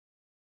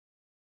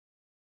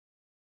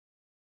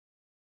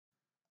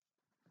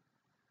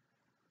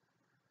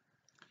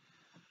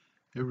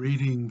A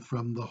reading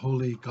from the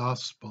Holy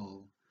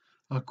Gospel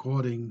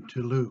according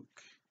to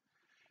Luke.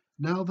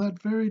 Now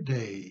that very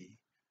day,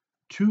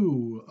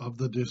 two of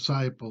the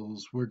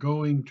disciples were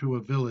going to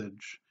a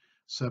village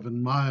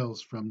 7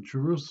 miles from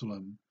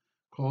Jerusalem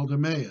called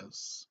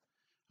Emmaus,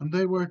 and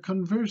they were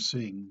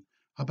conversing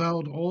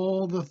about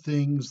all the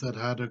things that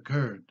had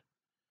occurred.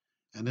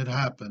 And it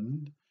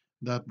happened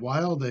that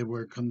while they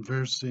were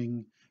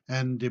conversing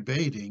and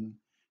debating,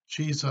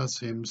 Jesus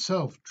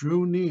himself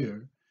drew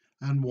near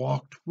and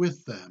walked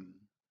with them.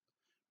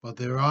 But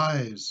their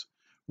eyes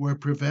were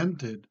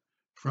prevented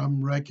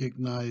from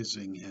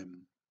recognizing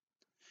him.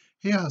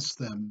 He asked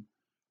them,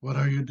 "What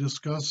are you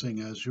discussing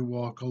as you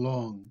walk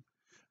along?"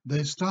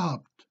 They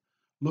stopped,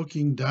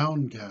 looking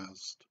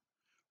downcast.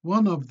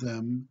 One of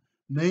them,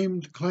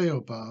 named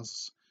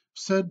Cleopas,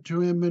 said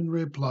to him in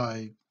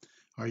reply,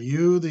 "Are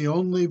you the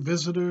only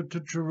visitor to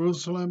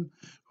Jerusalem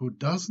who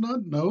does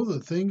not know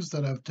the things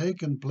that have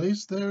taken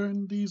place there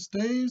in these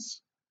days?"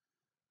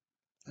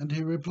 And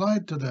he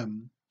replied to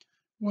them,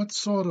 "What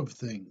sort of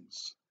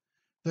things?"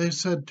 They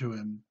said to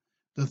him,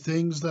 "The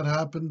things that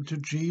happened to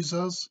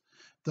Jesus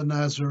the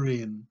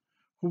Nazarene,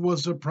 who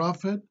was a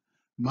prophet,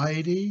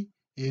 mighty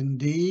in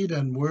deed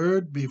and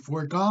word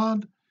before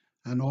God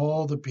and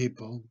all the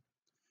people.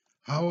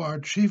 How our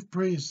chief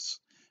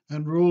priests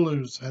and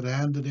rulers had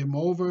handed him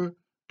over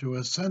to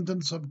a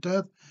sentence of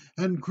death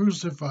and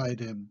crucified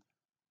him.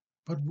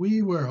 But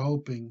we were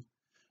hoping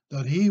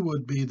that he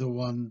would be the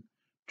one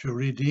to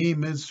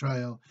redeem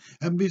Israel.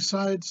 And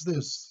besides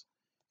this,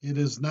 it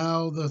is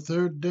now the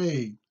third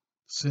day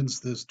since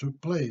this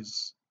took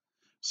place.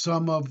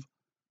 Some of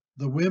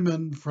the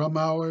women from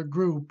our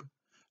group,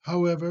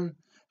 however,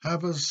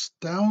 have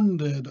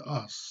astounded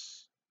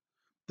us.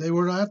 They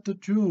were at the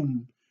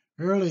tomb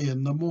early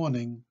in the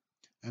morning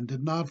and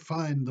did not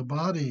find the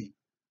body.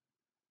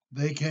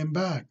 They came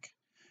back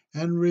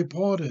and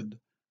reported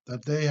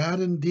that they had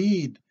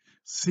indeed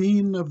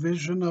seen a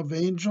vision of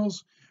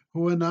angels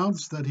who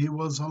announced that he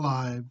was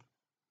alive.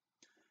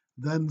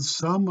 Then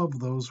some of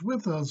those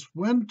with us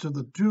went to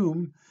the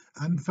tomb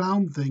and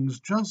found things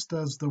just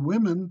as the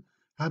women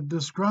had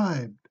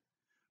described,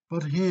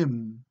 but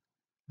him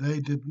they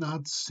did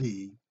not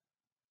see."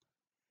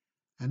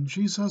 And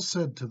Jesus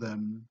said to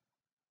them,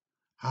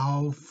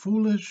 "How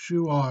foolish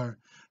you are,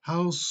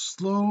 how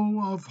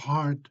slow of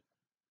heart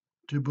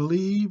to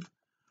believe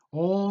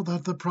all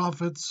that the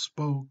prophets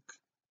spoke.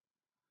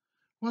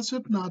 Was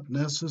it not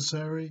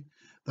necessary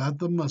that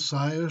the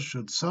Messiah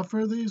should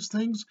suffer these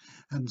things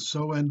and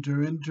so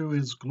enter into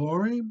his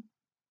glory?"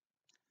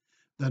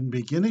 Then,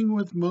 beginning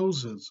with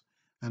Moses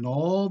and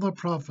all the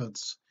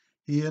prophets,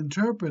 he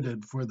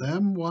interpreted for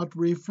them what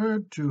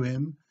referred to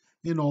him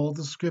in all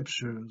the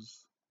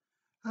scriptures.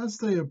 As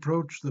they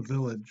approached the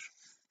village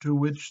to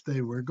which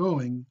they were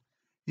going,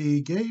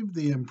 he gave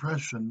the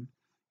impression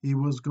he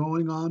was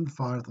going on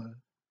farther,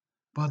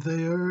 but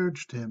they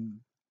urged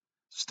him,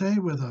 "Stay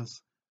with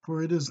us,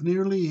 for it is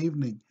nearly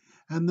evening,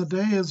 and the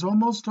day is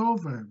almost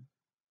over."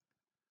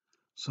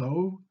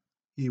 So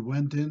he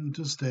went in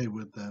to stay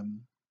with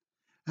them.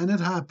 And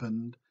it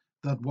happened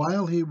that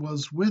while he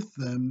was with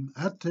them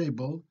at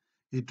table,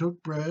 he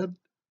took bread,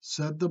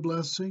 said the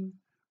blessing,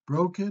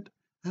 broke it,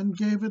 and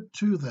gave it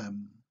to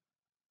them.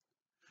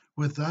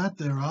 With that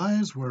their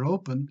eyes were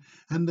opened,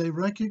 and they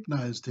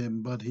recognized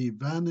him, but he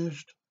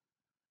vanished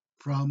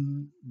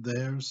from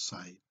their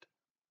sight.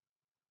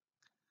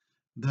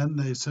 Then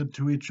they said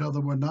to each other,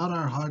 "Were not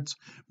our hearts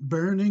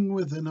burning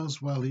within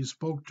us while he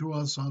spoke to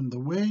us on the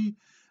way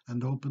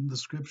and opened the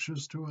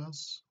scriptures to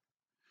us?"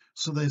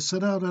 So they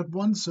set out at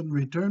once and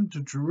returned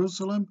to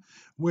Jerusalem,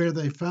 where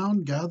they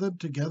found gathered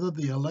together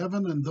the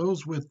 11 and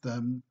those with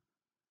them,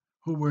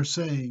 who were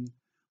saying,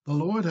 "The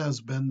Lord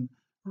has been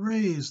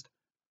raised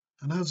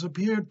and has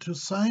appeared to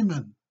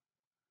Simon."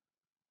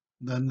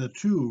 Then the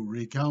two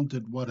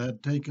recounted what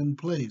had taken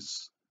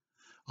place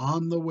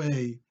on the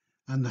way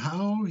and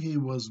how he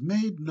was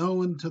made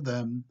known to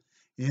them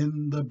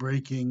in the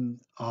breaking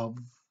of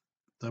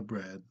the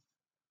bread.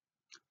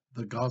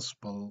 The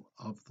Gospel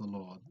of the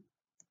Lord.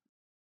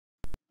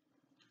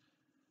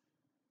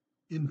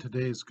 In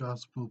today's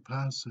Gospel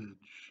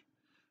passage,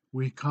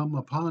 we come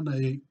upon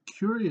a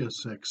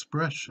curious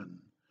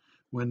expression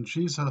when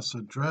Jesus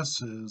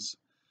addresses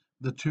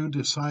the two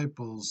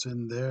disciples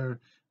in their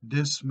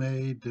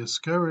dismay,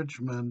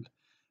 discouragement,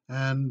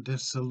 and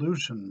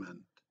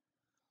disillusionment.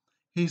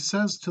 He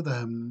says to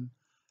them,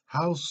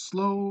 "How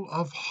slow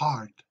of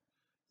heart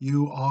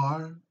you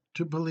are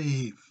to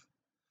believe."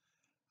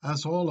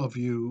 As all of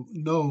you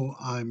know,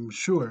 I'm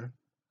sure,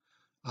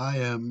 I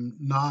am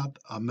not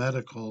a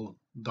medical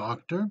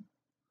doctor,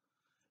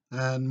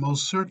 and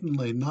most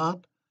certainly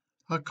not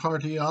a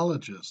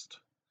cardiologist.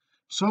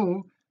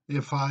 So,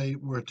 if I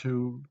were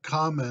to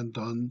comment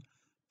on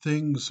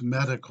things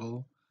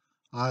medical,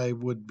 I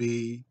would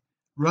be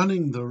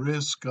running the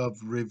risk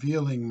of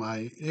revealing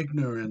my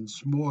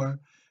ignorance more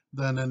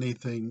than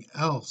anything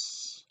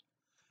else.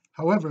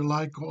 However,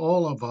 like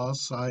all of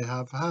us, I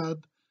have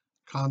had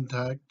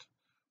contact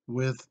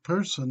with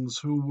persons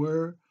who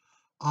were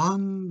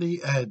on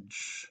the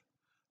edge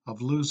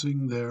of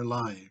losing their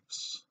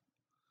lives.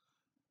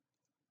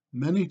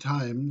 Many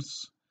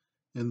times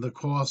in the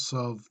course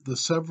of the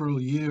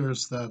several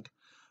years that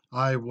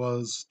I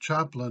was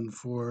chaplain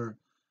for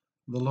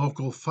the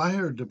local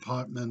fire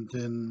department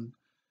in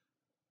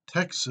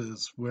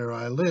Texas, where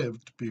I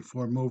lived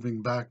before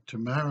moving back to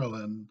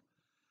Maryland,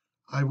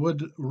 I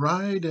would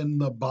ride in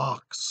the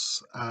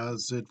box,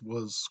 as it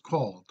was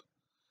called.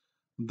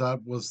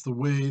 That was the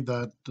way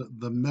that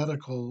the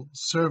medical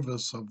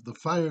service of the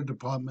fire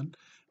department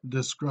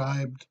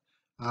described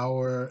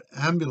our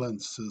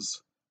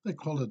ambulances. They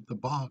called it the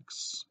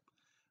box.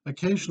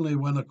 Occasionally,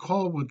 when a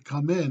call would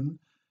come in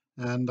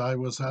and I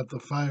was at the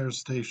fire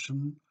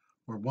station,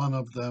 or one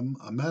of them,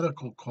 a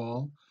medical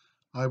call,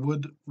 I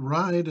would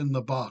ride in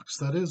the box,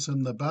 that is,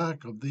 in the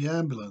back of the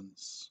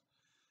ambulance.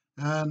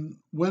 And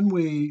when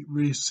we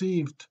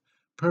received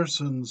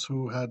persons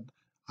who had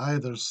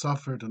either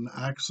suffered an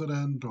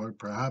accident or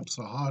perhaps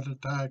a heart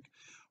attack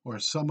or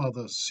some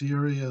other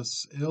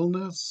serious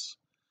illness,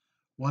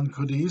 one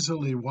could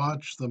easily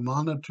watch the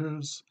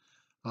monitors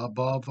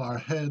above our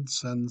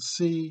heads and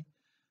see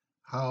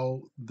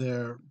how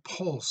their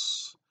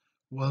pulse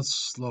was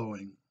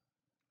slowing.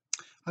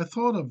 I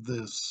thought of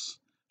this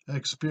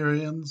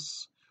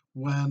experience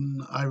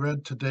when I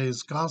read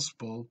today's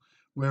gospel,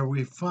 where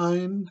we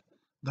find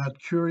that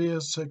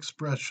curious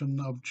expression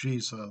of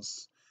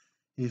Jesus.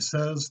 He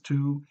says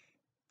to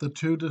the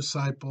two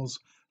disciples,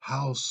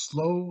 "How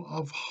slow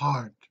of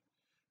heart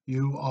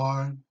you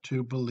are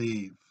to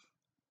believe."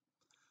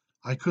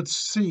 I could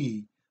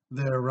see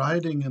there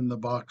riding in the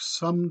box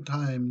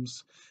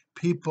sometimes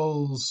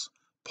people's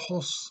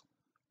pulse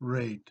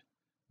rate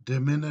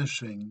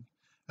diminishing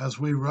as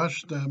we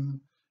rushed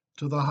them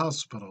to the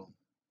hospital.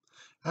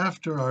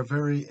 After our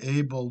very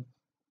able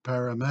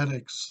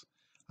paramedics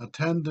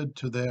attended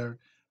to their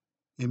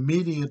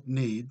immediate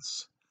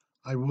needs,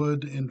 I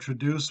would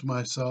introduce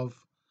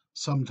myself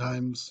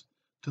sometimes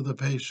to the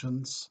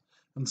patients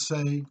and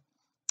say,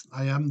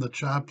 "I am the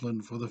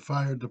chaplain for the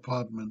fire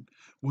department.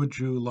 Would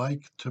you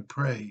like to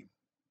pray?"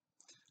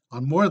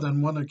 On more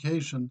than one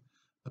occasion,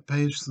 the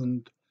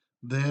patient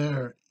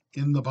there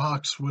in the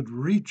box would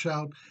reach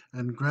out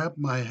and grab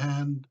my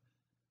hand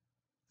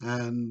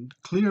and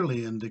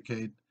clearly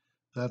indicate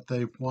that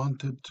they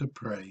wanted to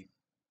pray.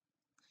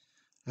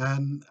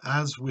 And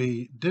as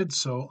we did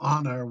so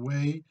on our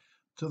way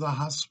to the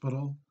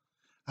hospital,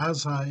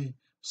 as I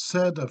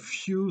said a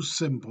few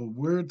simple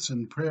words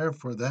in prayer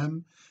for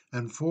them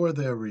and for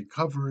their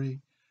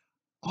recovery,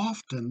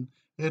 often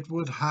it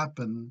would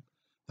happen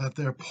that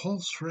their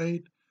pulse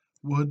rate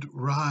would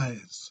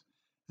rise.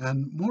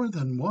 And more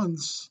than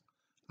once,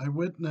 I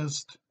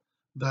witnessed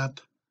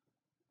that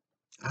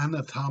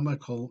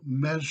anatomical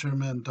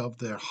measurement of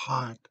their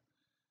heart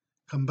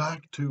come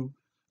back to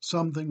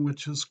something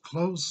which is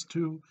close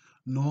to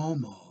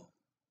normal.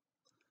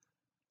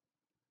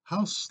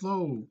 How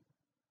slow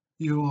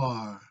you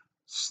are,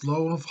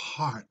 slow of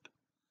heart.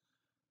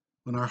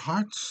 When our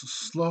heart's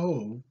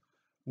slow,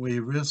 we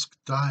risk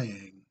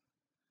dying,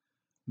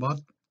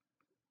 but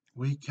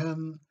we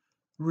can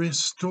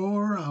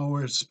restore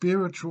our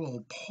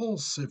spiritual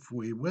pulse, if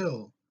we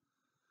will,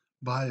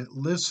 by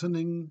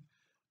listening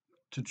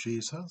to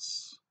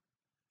Jesus.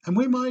 And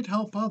we might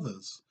help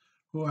others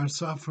who are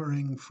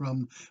suffering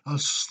from a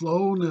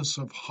slowness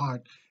of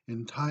heart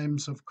in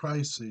times of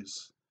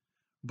crisis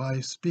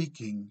by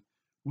speaking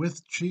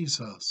with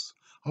Jesus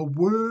a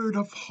word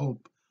of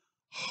hope,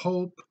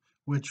 hope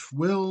which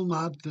will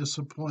not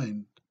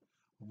disappoint,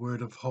 a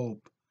word of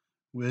hope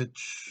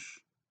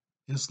which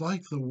is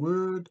like the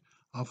word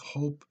of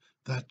hope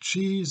that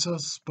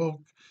Jesus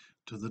spoke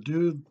to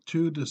the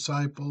two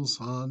disciples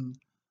on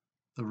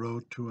the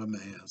road to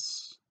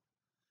Emmaus.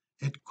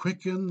 It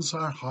quickens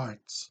our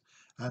hearts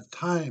at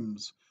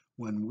times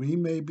when we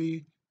may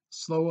be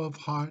slow of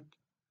heart.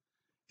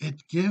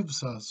 It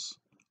gives us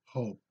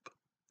hope.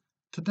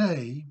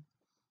 Today,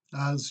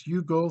 as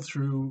you go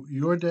through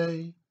your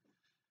day,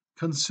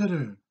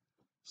 consider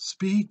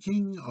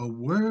speaking a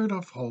word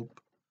of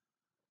hope,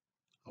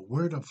 a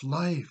word of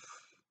life,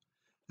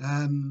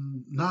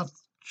 and not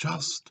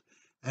just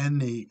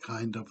any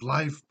kind of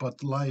life,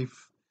 but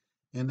life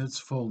in its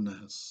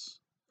fullness.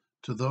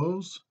 To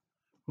those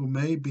who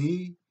may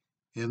be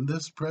in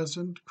this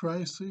present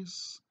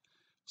crisis,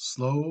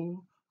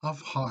 slow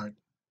of heart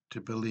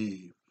to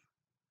believe.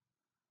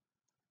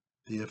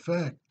 The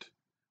effect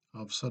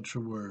of such a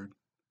word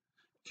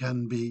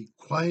can be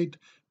quite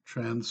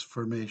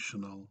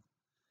transformational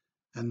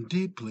and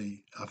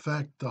deeply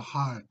affect the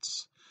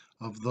hearts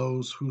of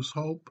those whose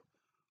hope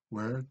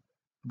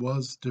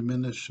was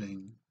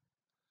diminishing.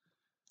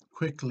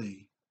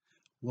 Quickly,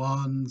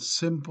 one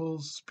simple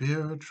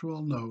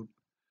spiritual note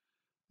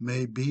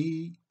may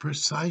be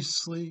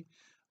precisely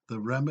the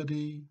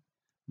remedy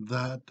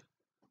that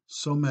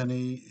so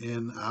many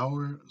in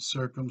our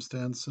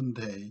circumstance and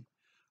day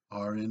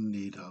are in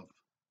need of.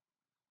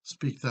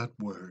 Speak that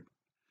word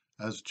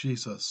as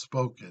Jesus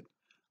spoke it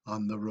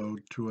on the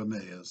road to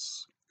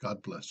Emmaus.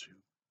 God bless you.